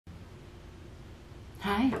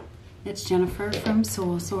Hi, it's Jennifer from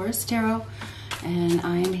Soul Source Tarot, and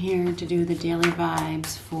I am here to do the daily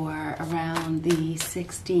vibes for around the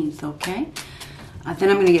 16th, okay? Then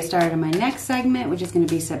I'm going to get started on my next segment, which is going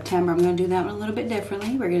to be September. I'm going to do that one a little bit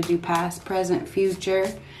differently. We're going to do past, present,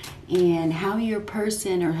 future, and how your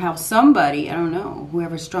person or how somebody, I don't know,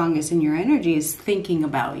 whoever's strongest in your energy is thinking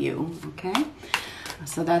about you, okay?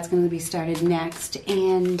 So that's going to be started next.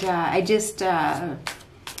 And I just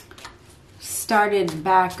started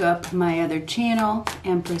back up my other channel,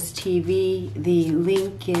 Empress TV. The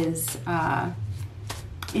link is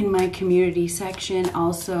in my community section,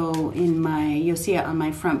 also in my, you'll see it on my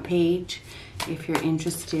front page if you're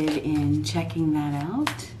interested in checking that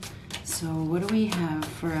out. So what do we have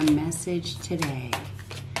for a message today?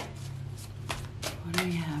 What do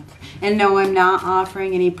we have? And no, I'm not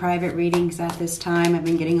offering any private readings at this time. I've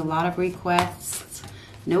been getting a lot of requests.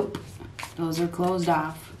 Nope, those are closed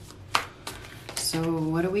off. So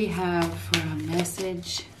what do we have for a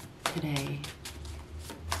message today?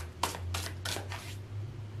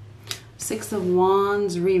 Six of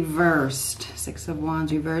Wands reversed. Six of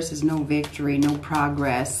Wands reversed is no victory, no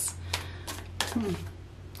progress.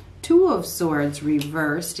 Two of Swords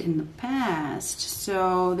reversed in the past.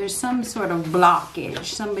 So there's some sort of blockage.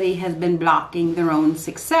 Somebody has been blocking their own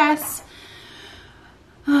success.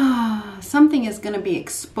 Something is going to be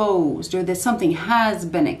exposed, or that something has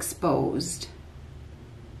been exposed.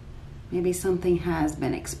 Maybe something has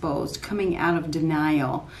been exposed, coming out of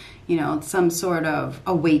denial. You know, some sort of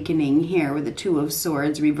awakening here with the Two of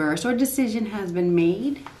Swords reversed, or decision has been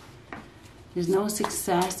made. There's no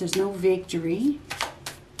success, there's no victory.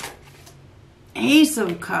 Ace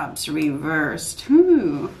of Cups reversed.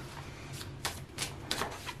 Four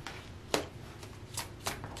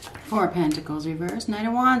of Pentacles reversed. Knight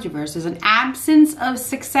of Wands reversed. There's an absence of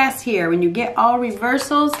success here. When you get all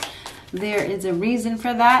reversals, there is a reason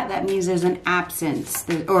for that. That means there's an absence,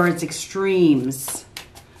 or it's extremes.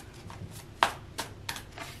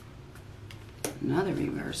 Another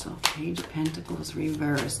reversal. Page of Pentacles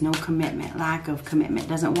reversed. No commitment. Lack of commitment.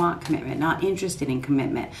 Doesn't want commitment. Not interested in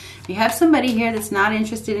commitment. You have somebody here that's not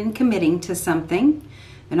interested in committing to something.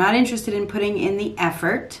 They're not interested in putting in the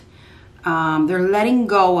effort. They're letting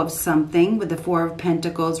go of something with the Four of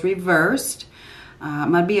Pentacles reversed.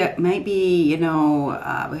 Might be, you know,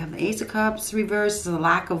 we have the Ace of Cups reversed, a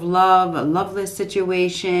lack of love, a loveless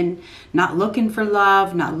situation, not looking for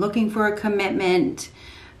love, not looking for a commitment.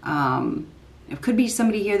 It could be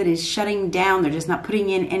somebody here that is shutting down. They're just not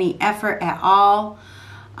putting in any effort at all.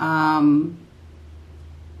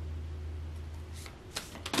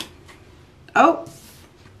 Oh,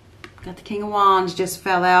 got the King of Wands just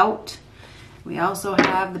fell out. We also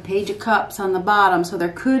have the Page of Cups on the bottom. So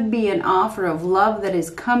there could be an offer of love that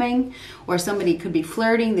is coming, or somebody could be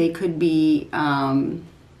flirting. They could be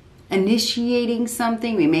initiating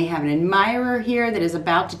something. We may have an admirer here that is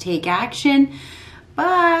about to take action.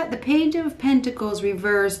 But the Page of Pentacles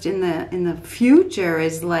reversed in the future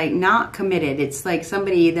is like not committed. It's like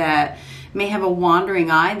somebody that may have a wandering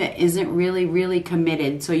eye that isn't really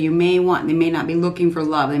committed. So you may want, they may not be looking for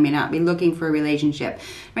love. They may not be looking for a relationship.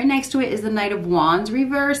 Right next to it is the Knight of Wands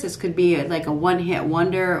reversed. This could be like a one-hit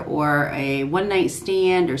wonder, or a one-night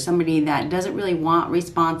stand, or somebody that doesn't really want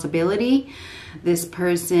responsibility. This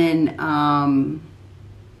person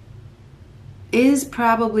is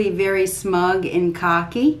probably very smug and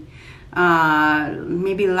cocky.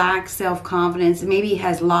 Maybe lacks self-confidence, maybe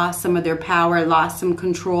has lost some of their power, lost some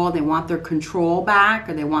control. They want their control back,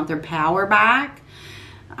 or they want their power back.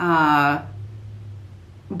 But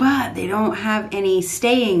they don't have any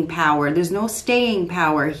staying power. There's no staying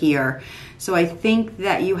power here. So I think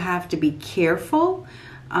that you have to be careful.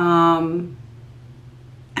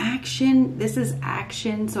 Action, this is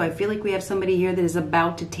action. So I feel like we have somebody here that is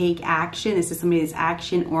about to take action. This is somebody that's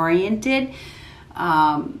action-oriented.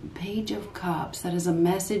 Page of Cups, that is a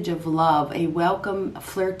message of love. A welcome,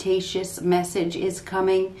 flirtatious message is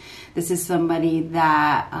coming. This is somebody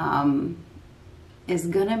that is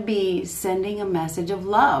gonna be sending a message of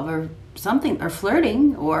love, or something, or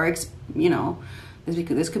flirting, or, you know,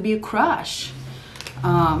 this could be a crush.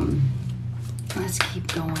 Let's keep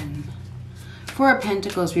going. Four of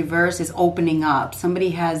Pentacles reverse is opening up.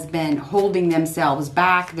 Somebody has been holding themselves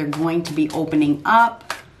back. They're going to be opening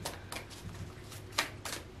up.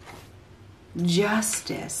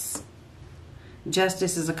 Justice.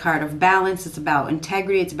 Justice is a card of balance. It's about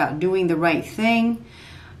integrity. It's about doing the right thing.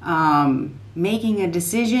 Making a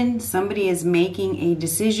decision. Somebody is making a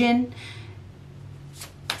decision.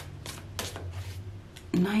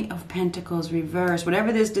 Knight of Pentacles reversed.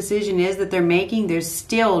 Whatever this decision is that they're making, there's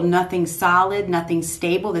still nothing solid, nothing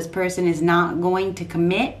stable. This person is not going to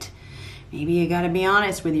commit. Maybe you got to be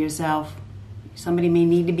honest with yourself. Somebody may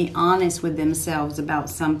need to be honest with themselves about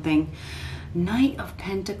something. Knight of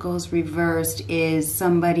Pentacles reversed is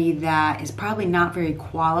somebody that is probably not very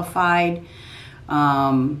qualified.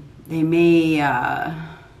 They may...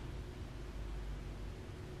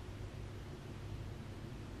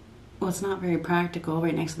 well, it's not very practical.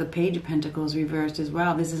 Right next to the Page of Pentacles reversed as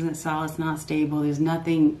well. This isn't solid. It's not stable. There's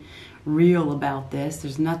nothing real about this.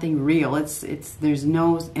 There's nothing real. There's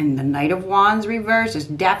no... and the Knight of Wands reversed, there's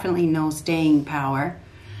definitely no staying power.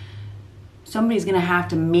 Somebody's going to have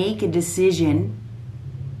to make a decision.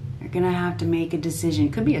 They're going to have to make a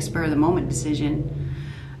decision. Could be a spur of the moment decision.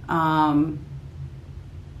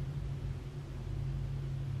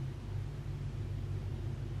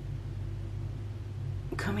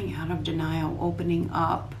 Coming out of denial, opening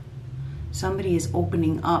up. Somebody is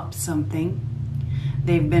opening up something.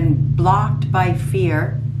 They've been blocked by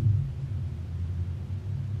fear,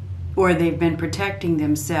 or they've been protecting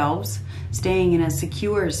themselves, staying in a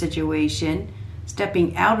secure situation,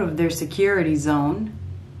 stepping out of their security zone,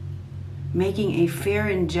 making a fair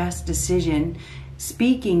and just decision,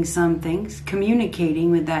 speaking something,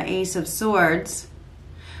 communicating with that Ace of Swords.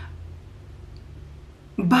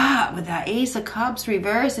 But with that Ace of Cups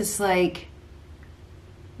reverse, it's like,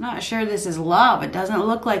 I'm not sure this is love. It doesn't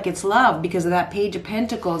look like it's love because of that Page of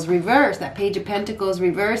Pentacles reverse. That Page of Pentacles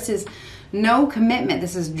reverse is no commitment.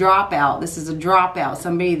 This is dropout. This is a dropout.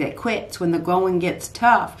 Somebody that quits when the going gets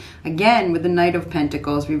tough. Again, with the Knight of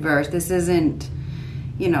Pentacles reverse, this isn't,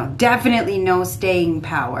 you know, definitely no staying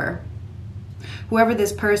power. Whoever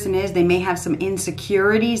this person is, they may have some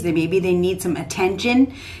insecurities. Maybe they need some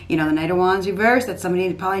attention. You know, the Knight of Wands reverse, that's somebody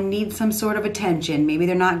that probably needs some sort of attention. Maybe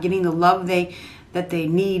they're not getting the love that they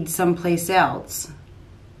need someplace else.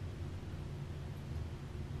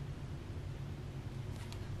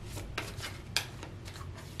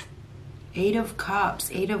 Eight of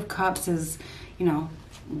Cups. Eight of Cups is, you know,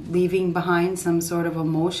 leaving behind some sort of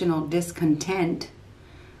emotional discontent,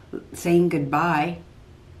 saying goodbye.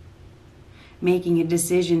 Making a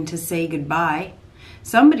decision to say goodbye.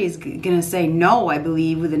 Somebody's going to say no, I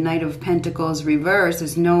believe, with the Knight of Pentacles reverse.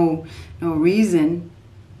 There's no reason.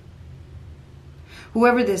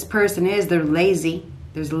 Whoever this person is, they're lazy.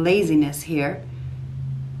 There's laziness here.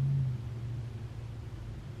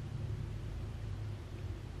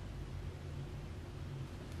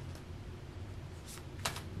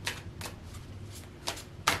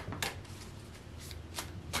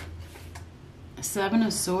 Seven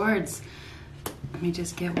of Swords. Let me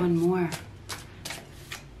just get one more.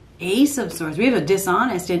 Ace of Swords. We have a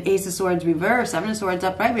dishonest and Ace of Swords reverse. Seven of Swords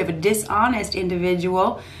upright. We have a dishonest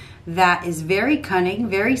individual that is very cunning,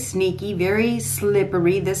 very sneaky, very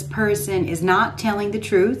slippery. This person is not telling the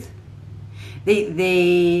truth.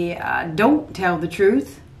 They don't tell the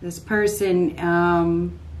truth. This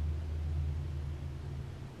person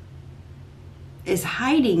is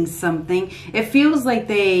hiding something. It feels like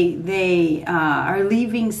they are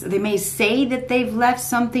leaving. They may say that they've left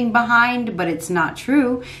something behind, but it's not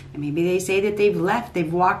true. And maybe they say that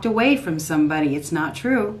they've walked away from somebody. It's not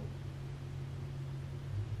true.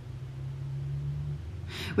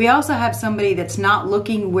 We also have somebody that's not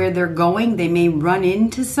looking where they're going. They may run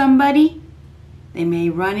into somebody. They may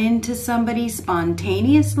run into somebody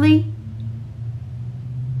spontaneously.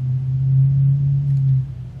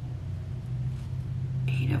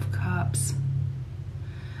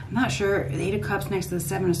 I'm not sure, the Eight of Cups next to the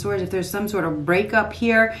Seven of Swords, if there's some sort of breakup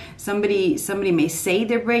here. Somebody may say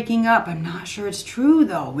they're breaking up. I'm not sure it's true,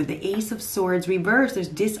 though. With the Ace of Swords reversed, there's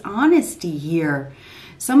dishonesty here.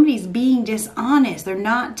 Somebody's being dishonest. They're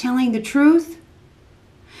not telling the truth.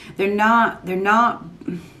 They're not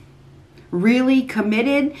really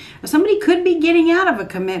committed. Somebody could be getting out of a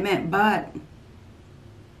commitment, but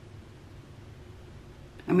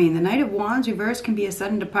I mean, the Knight of Wands reversed can be a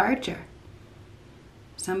sudden departure.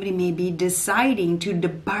 Somebody may be deciding to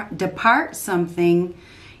depart something,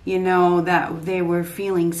 you know, that they were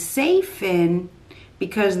feeling safe in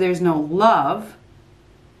because there's no love.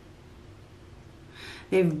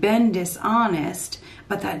 They've been dishonest,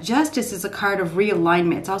 but that Justice is a card of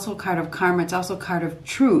realignment. It's also a card of karma. It's also a card of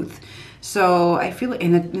truth. So I feel,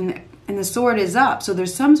 and the sword is up. So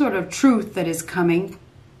there's some sort of truth that is coming.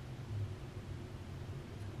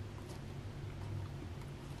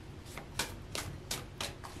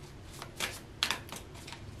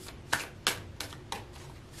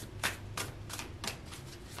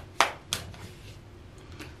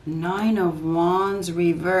 Nine of Wands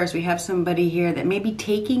reversed. We have somebody here that may be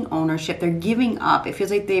taking ownership. They're giving up. It feels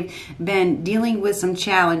like they've been dealing with some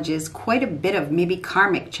challenges, quite a bit of maybe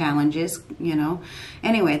karmic challenges, you know.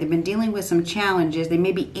 Anyway, they've been dealing with some challenges. They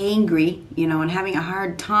may be angry, you know, and having a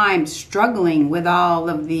hard time struggling with all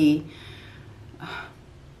of the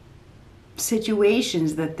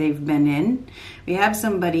situations that they've been in. We have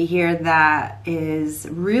somebody here that is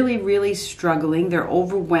really, really struggling. They're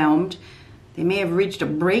overwhelmed. They may have reached a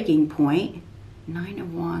breaking point. Nine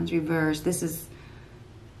of Wands reversed. This is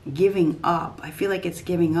giving up. I feel like it's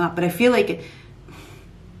giving up, but I feel like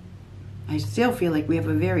I still feel like we have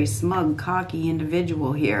a very smug, cocky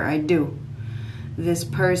individual here. I do. This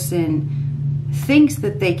person thinks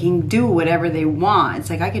that they can do whatever they want. It's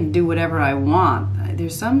like, I can do whatever I want.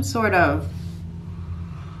 There's some sort of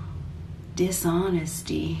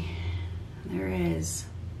dishonesty. There is.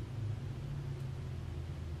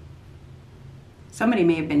 Somebody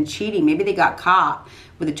may have been cheating. Maybe they got caught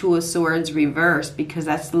with the Two of Swords reversed because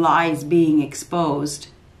that's lies being exposed.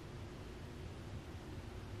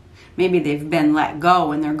 Maybe they've been let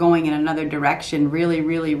go and they're going in another direction really,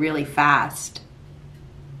 really, really fast.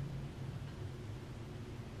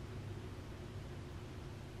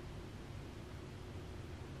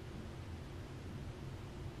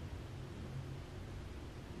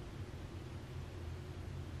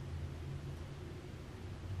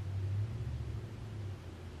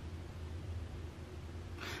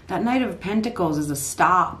 That Knight of Pentacles is a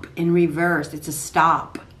stop in reverse. It's a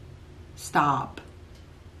stop. Stop.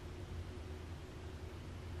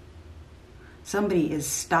 Somebody is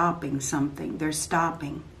stopping something. They're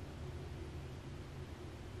stopping.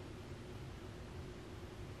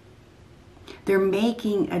 They're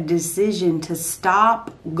making a decision to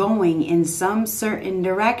stop going in some certain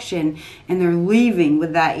direction, and they're leaving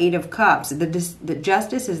with that Eight of Cups. The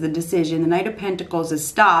Justice is the decision. The Knight of Pentacles is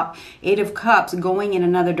stop. Eight of Cups going in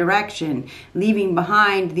another direction, leaving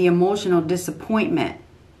behind the emotional disappointment,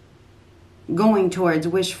 going towards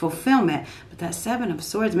wish fulfillment. But that Seven of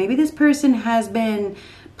Swords, maybe this person has been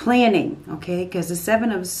planning, okay? Because the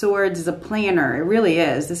Seven of Swords is a planner. It really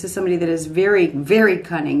is. This is somebody that is very, very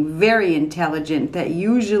cunning, very intelligent, that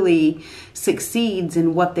usually succeeds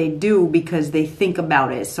in what they do because they think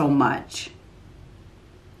about it so much.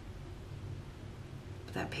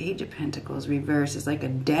 But that Page of Pentacles reverse is like a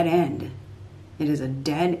dead end. It is a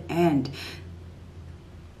dead end.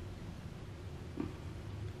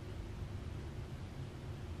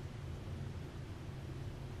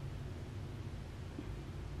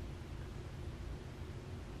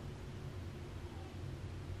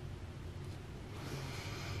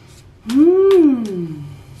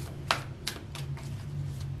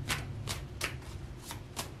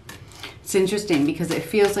 It's interesting because it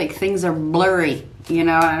feels like things are blurry. You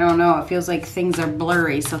know, I don't know. It feels like things are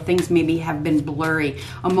blurry. So things maybe have been blurry.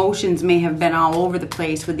 Emotions may have been all over the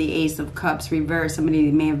place with the Ace of Cups reversed. Somebody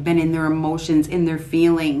may have been in their emotions, in their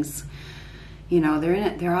feelings. You know,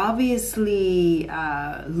 they're obviously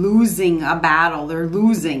losing a battle. They're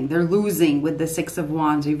losing with the Six of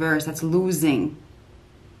Wands reversed. That's losing.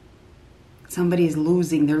 Somebody's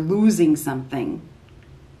losing. They're losing something.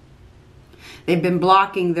 They've been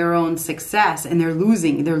blocking their own success, and they're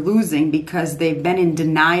losing. They're losing because they've been in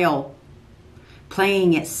denial,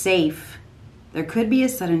 playing it safe. There could be a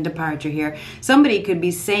sudden departure here. Somebody could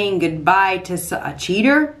be saying goodbye to a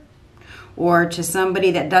cheater or to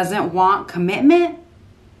somebody that doesn't want commitment.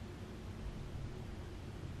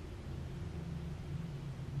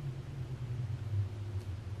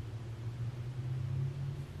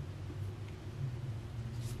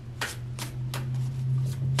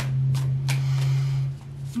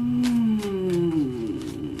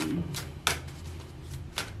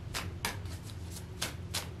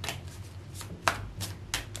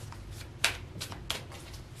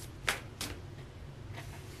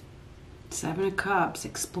 Seven of Cups,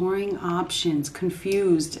 exploring options,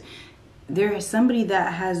 confused. There is somebody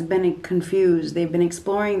that has been confused. They've been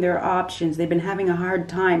exploring their options. They've been having a hard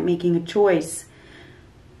time making a choice.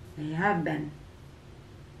 They have been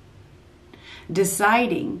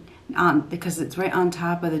deciding on, because it's right on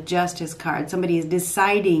top of the Justice card. Somebody is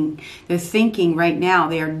deciding. They're thinking right now.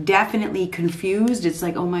 They are definitely confused. It's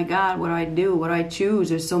like, oh my God, what do I do? What do I choose?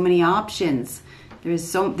 There's so many options.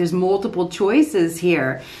 There's multiple choices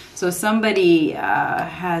here. So somebody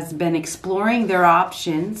has been exploring their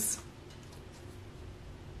options,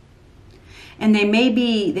 and they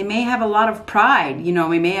may have a lot of pride. You know,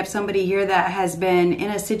 we may have somebody here that has been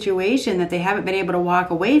in a situation that they haven't been able to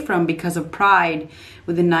walk away from because of pride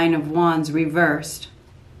with the Nine of Wands reversed.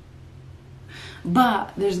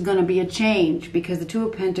 But there's going to be a change because the Two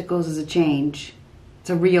of Pentacles is a change. It's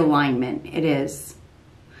a realignment. It is.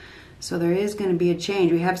 So there is going to be a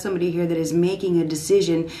change. We have somebody here that is making a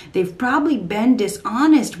decision. They've probably been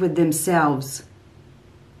dishonest with themselves.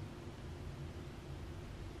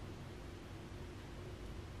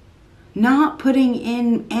 Not putting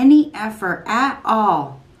in any effort at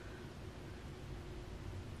all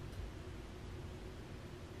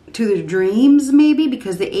to their dreams, maybe,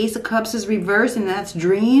 because the Ace of Cups is reversed and that's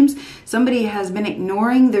dreams. Somebody has been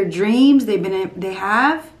ignoring their dreams. They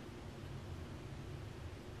have.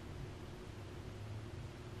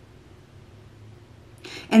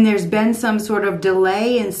 And there's been some sort of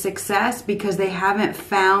delay in success because they haven't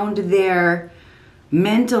found their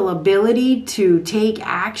mental ability to take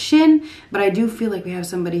action. But I do feel like we have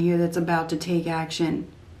somebody here that's about to take action.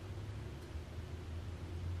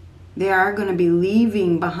 They are going to be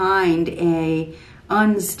leaving behind a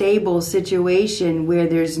unstable situation where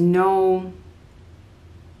there's no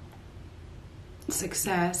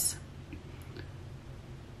success.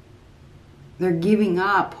 They're giving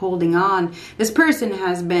up, holding on. This person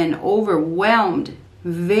has been overwhelmed,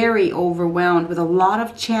 very overwhelmed with a lot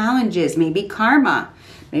of challenges, maybe karma.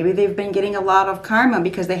 Maybe they've been getting a lot of karma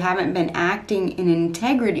because they haven't been acting in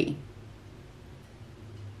integrity.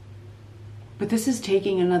 But this is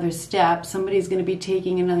taking another step. Somebody's going to be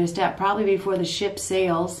taking another step, probably before the ship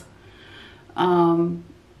sails.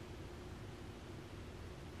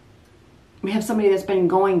 We have somebody that's been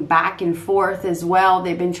going back and forth as well.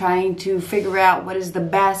 They've been trying to figure out what is the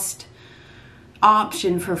best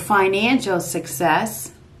option for financial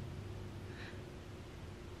success.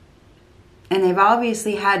 And they've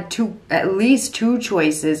obviously had at least two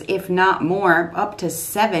choices, if not more, up to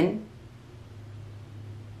 7.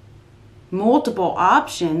 Multiple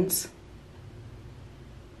options.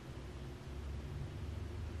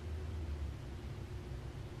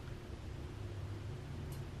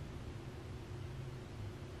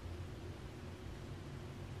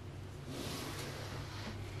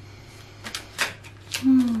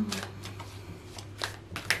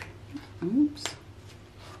 Oops.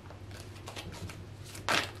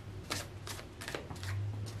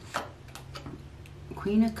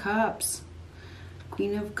 Queen of Cups.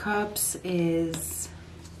 Queen of Cups is,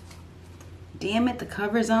 damn it, the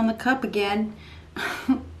cover's on the cup again.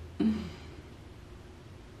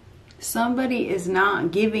 Somebody is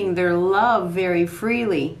not giving their love very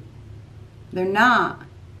freely. They're not.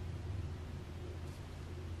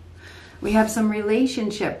 We have some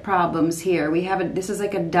relationship problems here. We have this is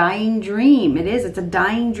like a dying dream. It is. It's a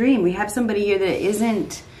dying dream. We have somebody here that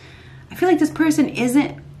isn't, I feel like this person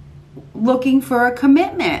isn't looking for a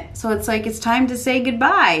commitment. So it's like it's time to say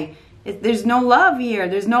goodbye. There's no love here.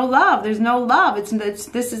 There's no love. There's no love.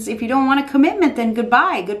 This is, if you don't want a commitment, then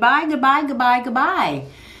goodbye. Goodbye, goodbye, goodbye, goodbye.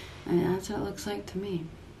 And that's what it looks like to me.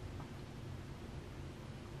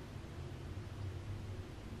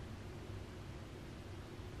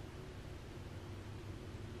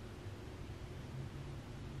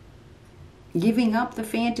 Giving up the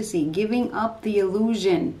fantasy, giving up the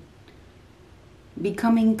illusion,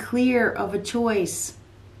 becoming clear of a choice.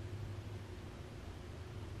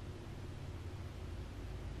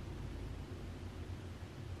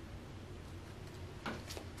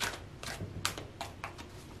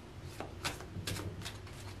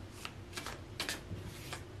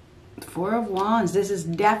 Four of Wands. This is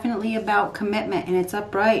definitely about commitment, and it's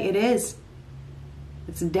upright. It is.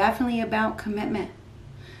 It's definitely about commitment.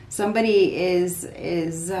 Somebody is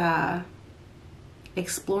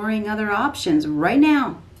exploring other options right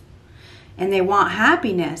now, and they want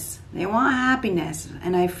happiness. They want happiness,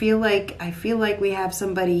 and I feel like we have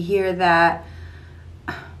somebody here that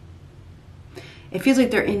it feels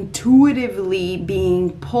like they're intuitively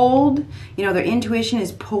being pulled. You know, their intuition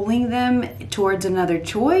is pulling them towards another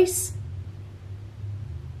choice.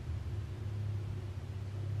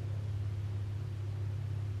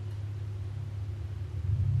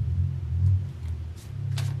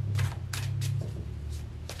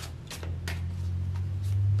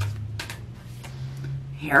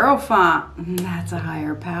 Hierophant, that's a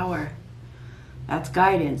higher power. That's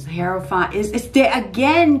guidance. Hierophant is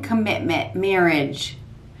again commitment, marriage.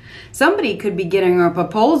 Somebody could be getting a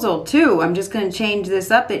proposal too. I'm just going to change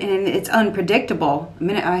this up, and it's unpredictable. A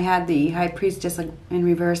minute I had the High Priestess in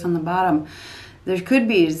reverse on the bottom. There could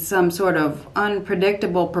be some sort of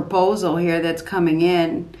unpredictable proposal here that's coming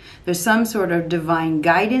in. There's some sort of divine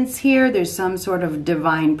guidance here. There's some sort of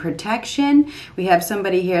divine protection. We have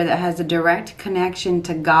somebody here that has a direct connection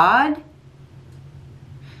to God.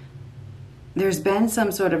 There's been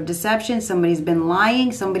some sort of deception. Somebody's been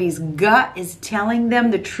lying. Somebody's gut is telling them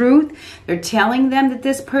the truth. They're telling them that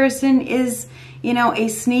this person is, you know, a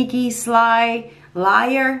sneaky, sly,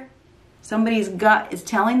 Liar. Somebody's gut is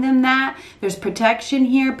telling them that. There's protection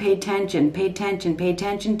here. Pay attention. Pay attention. Pay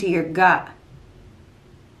attention to your gut.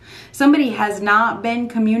 Somebody has not been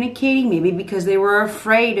communicating, maybe because they were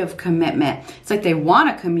afraid of commitment. It's like they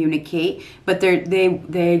want to communicate, but maybe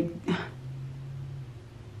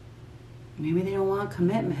they don't want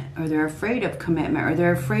commitment, or they're afraid of commitment, or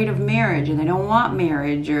they're afraid of marriage and they don't want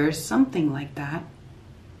marriage, or something like that.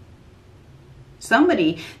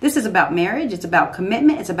 This is about marriage, it's about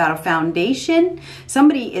commitment, it's about a foundation.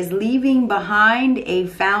 Somebody is leaving behind a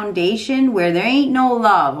foundation where there ain't no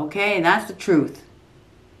love, okay? And that's the truth.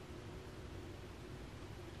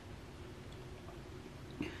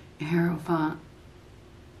 Hierophant.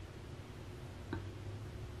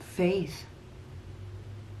 Faith.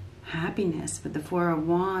 Happiness with the Four of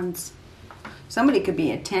Wands. Somebody could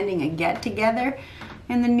be attending a get-together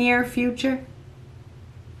in the near future.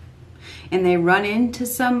 And they run into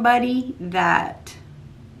somebody that,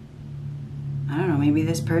 I don't know, maybe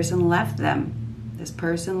this person left them. This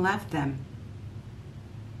person left them.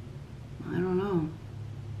 I don't know.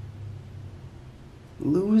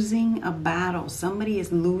 Losing a battle. Somebody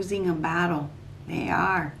is losing a battle. They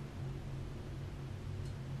are.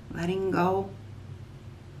 Letting go.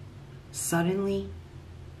 Suddenly.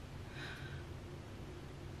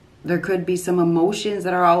 There could be some emotions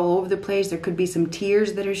that are all over the place. There could be some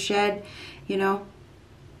tears that are shed, you know.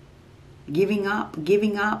 Giving up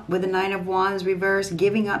with the Nine of Wands reverse.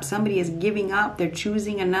 Giving up. Somebody is giving up. They're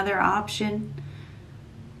choosing another option.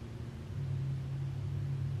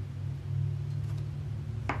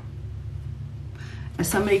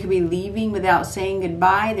 Somebody could be leaving without saying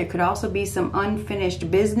goodbye. There could also be some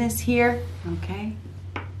unfinished business here. Okay.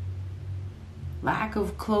 Lack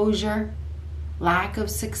of closure. Lack of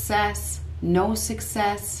success, no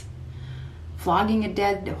success, flogging a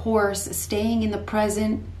dead horse, staying in the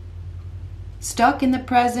present, stuck in the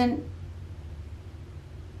present,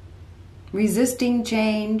 resisting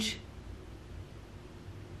change.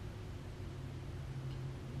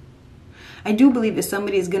 I do believe that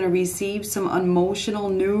somebody is going to receive some emotional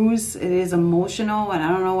news. It is emotional, and I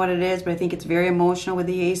don't know what it is, but I think it's very emotional with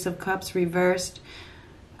the Ace of Cups reversed.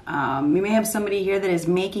 We may have somebody here that is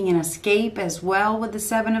making an escape as well with the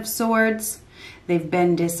Seven of Swords. They've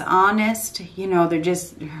been dishonest. You know, they're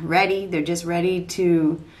just ready. They're just ready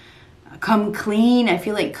to come clean. I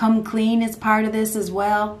feel like come clean is part of this as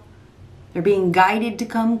well. They're being guided to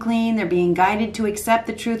come clean. They're being guided to accept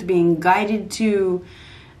the truth. Being guided to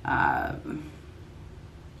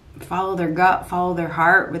follow their gut, follow their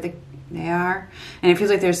heart with the They are. And it feels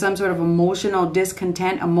like there's some sort of emotional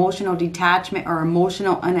discontent, emotional detachment, or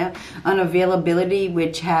emotional unavailability,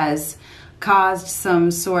 which has caused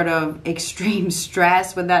some sort of extreme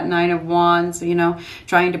stress with that Nine of Wands, you know,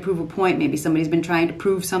 trying to prove a point. Maybe somebody's been trying to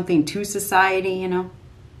prove something to society, you know.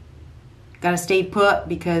 Got to stay put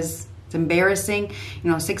because it's embarrassing.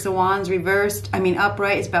 You know, Six of Wands reversed. I mean,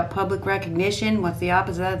 upright is about public recognition. What's the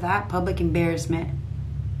opposite of that? Public embarrassment.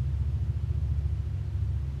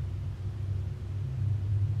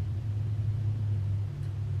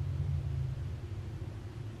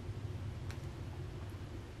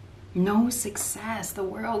 No success. The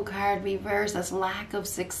World card reversed. That's lack of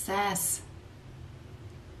success.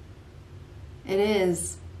 It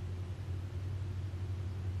is.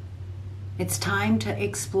 It's time to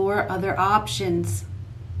explore other options.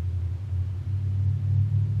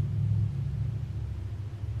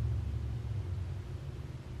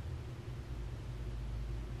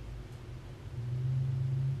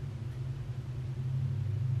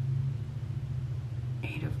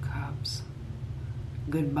 Eight of Cups.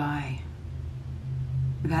 Goodbye.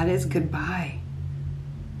 That is goodbye.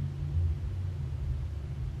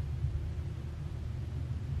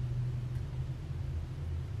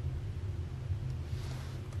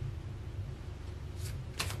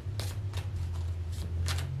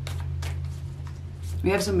 We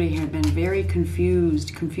have somebody here been very confused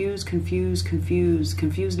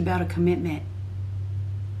about a commitment.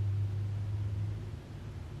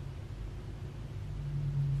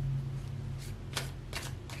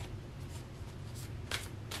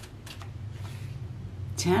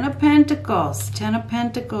 Ten of Pentacles. Ten of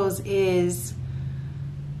Pentacles is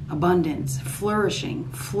abundance,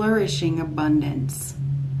 flourishing abundance,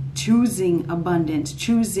 choosing abundance,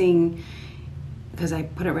 choosing, because I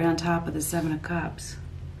put it right on top of the Seven of Cups.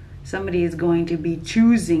 Somebody is going to be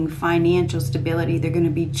choosing financial stability. They're going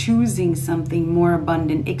to be choosing something more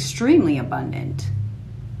abundant, extremely abundant.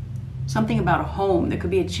 Something about a home. There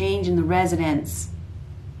could be a change in the residence.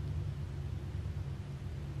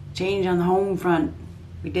 Change on the home front.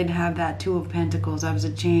 We did have that Two of Pentacles. That was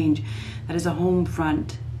a change. That is a home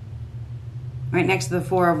front. Right next to the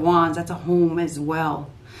Four of Wands, that's a home as well.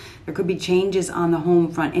 There could be changes on the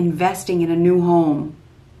home front, investing in a new home,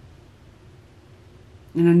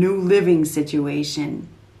 in a new living situation.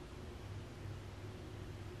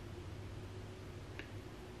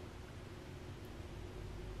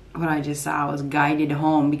 What I just saw was guided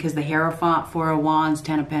home, because the Hierophant, Four of Wands,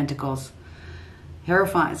 Ten of Pentacles.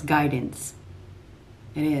 Hierophant is guidance.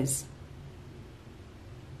 It is.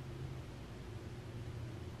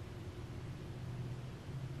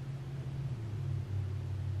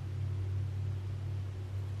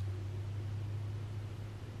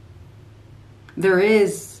 There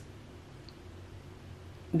is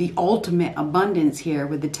the ultimate abundance here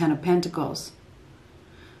with the Ten of Pentacles.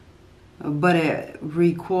 But it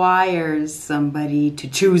requires somebody to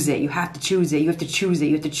choose it. You have to choose it. You have to choose it.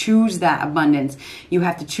 You have to choose that abundance. You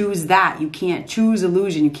have to choose that. You can't choose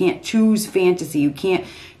illusion. You can't choose fantasy. You can't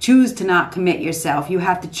choose to not commit yourself. You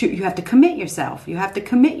have to choose. You have to commit yourself. You have to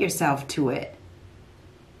commit yourself to it.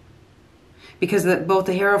 Because both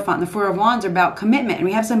the Hierophant and the Four of Wands are about commitment. And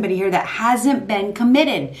we have somebody here that hasn't been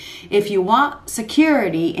committed. If you want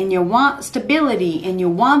security and you want stability and you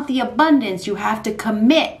want the abundance, you have to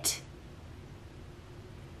commit.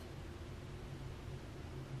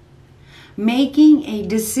 Making a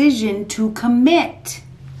decision to commit.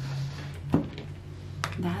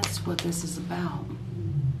 That's what this is about.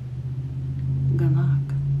 Good luck.